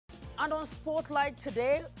And on Spotlight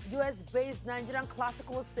today, US-based Nigerian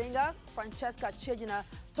classical singer Francesca Chiejina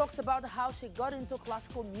talks about how she got into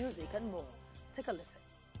classical music and more. Take a listen.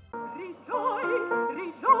 Rejoice,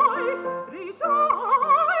 rejoice,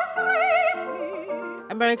 rejoice greatly.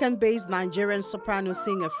 American-based Nigerian soprano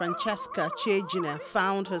singer Francesca Chiejina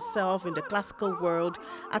found herself in the classical world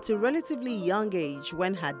at a relatively young age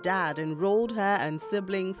when her dad enrolled her and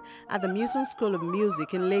siblings at the Muson School of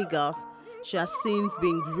Music in Lagos. She has since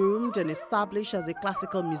been groomed and established as a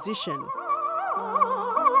classical musician.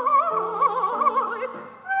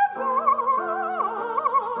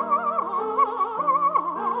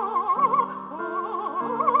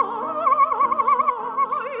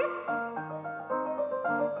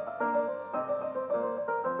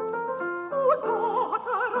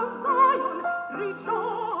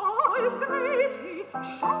 Rejoice greatly,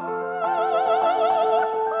 shout,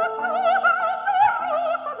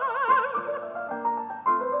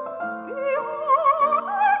 behold,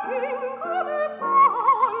 the King cometh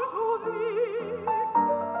unto thee.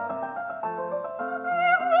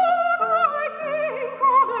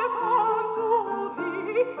 Behold, the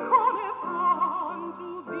King cometh unto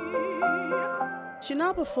thee. She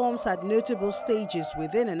now performs at notable stages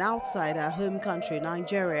within and outside her home country,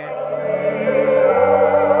 Nigeria.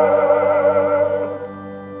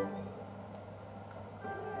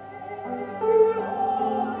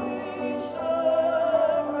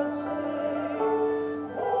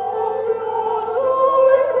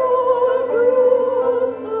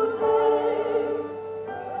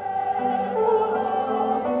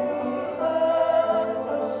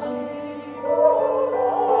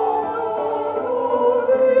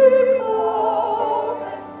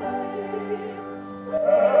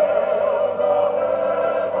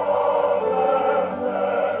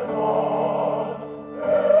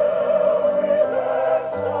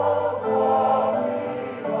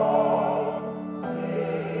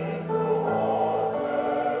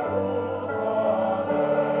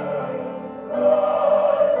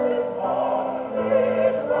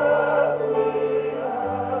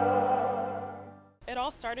 It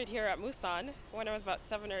all started here at Muson when I was about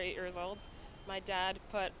 7 or 8 years old. My dad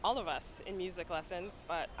put all of us in music lessons,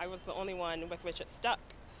 but I was the only one with which it stuck.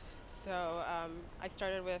 So I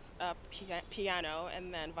started with piano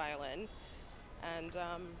and then violin. And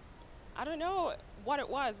I don't know what it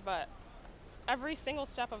was, but every single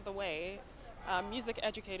step of the way, music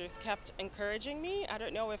educators kept encouraging me. I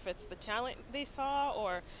don't know if it's the talent they saw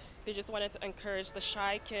or they just wanted to encourage the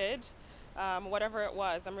shy kid. Whatever it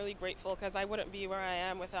was, I'm really grateful because I wouldn't be where I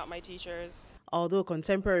am without my teachers. Although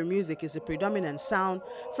contemporary music is a predominant sound,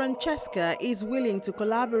 Francesca is willing to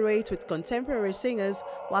collaborate with contemporary singers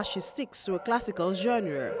while she sticks to a classical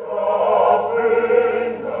genre.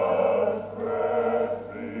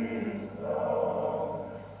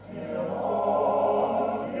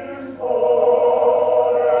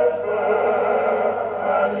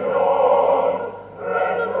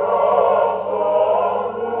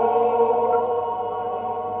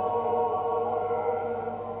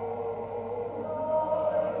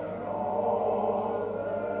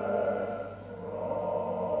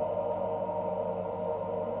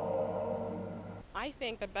 I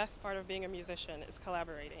think the best part of being a musician is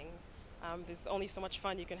collaborating. There's only so much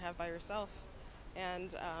fun you can have by yourself.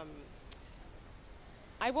 And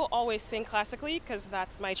I will always sing classically because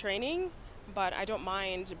that's my training, but I don't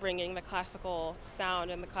mind bringing the classical sound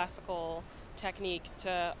and the classical technique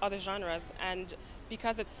to other genres. And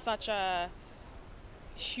because it's such a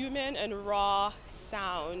human and raw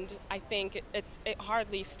sound, I think it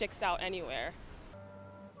hardly sticks out anywhere.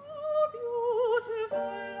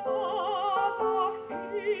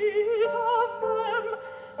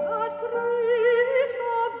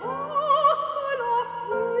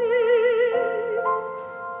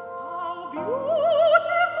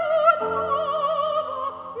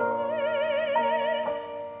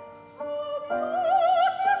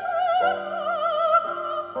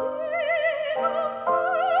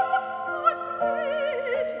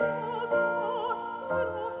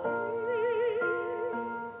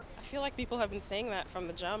 I feel like people have been saying that from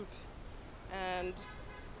the jump, and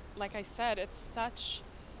like I said, it's such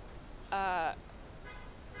an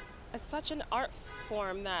art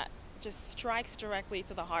form that just strikes directly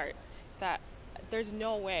to the heart, that there's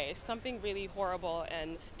no way something really horrible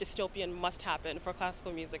and dystopian must happen for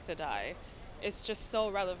classical music to die. It's just so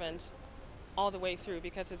relevant all the way through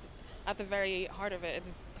because it's at the very heart of it,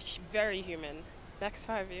 it's very human. Next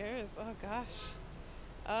 5 years, oh gosh.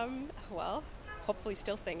 Well, hopefully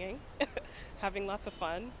still singing, having lots of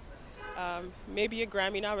fun, maybe a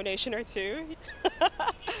Grammy nomination or two,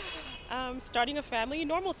 starting a family,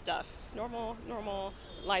 normal stuff, normal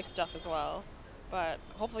live stuff as well. But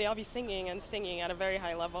hopefully I'll be singing at a very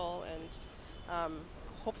high level, and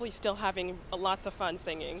hopefully still having lots of fun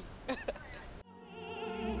singing.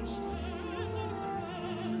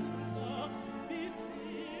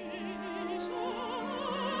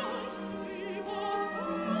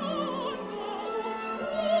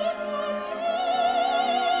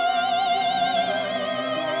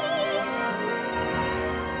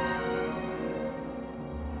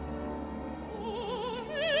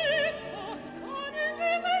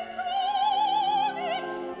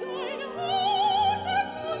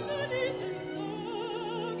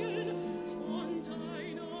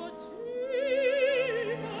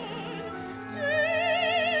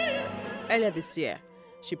 Earlier this year,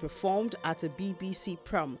 she performed at a BBC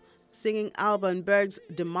prom, singing Alban Berg's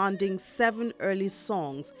demanding 7 early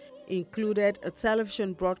songs, included a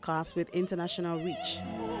television broadcast with international reach.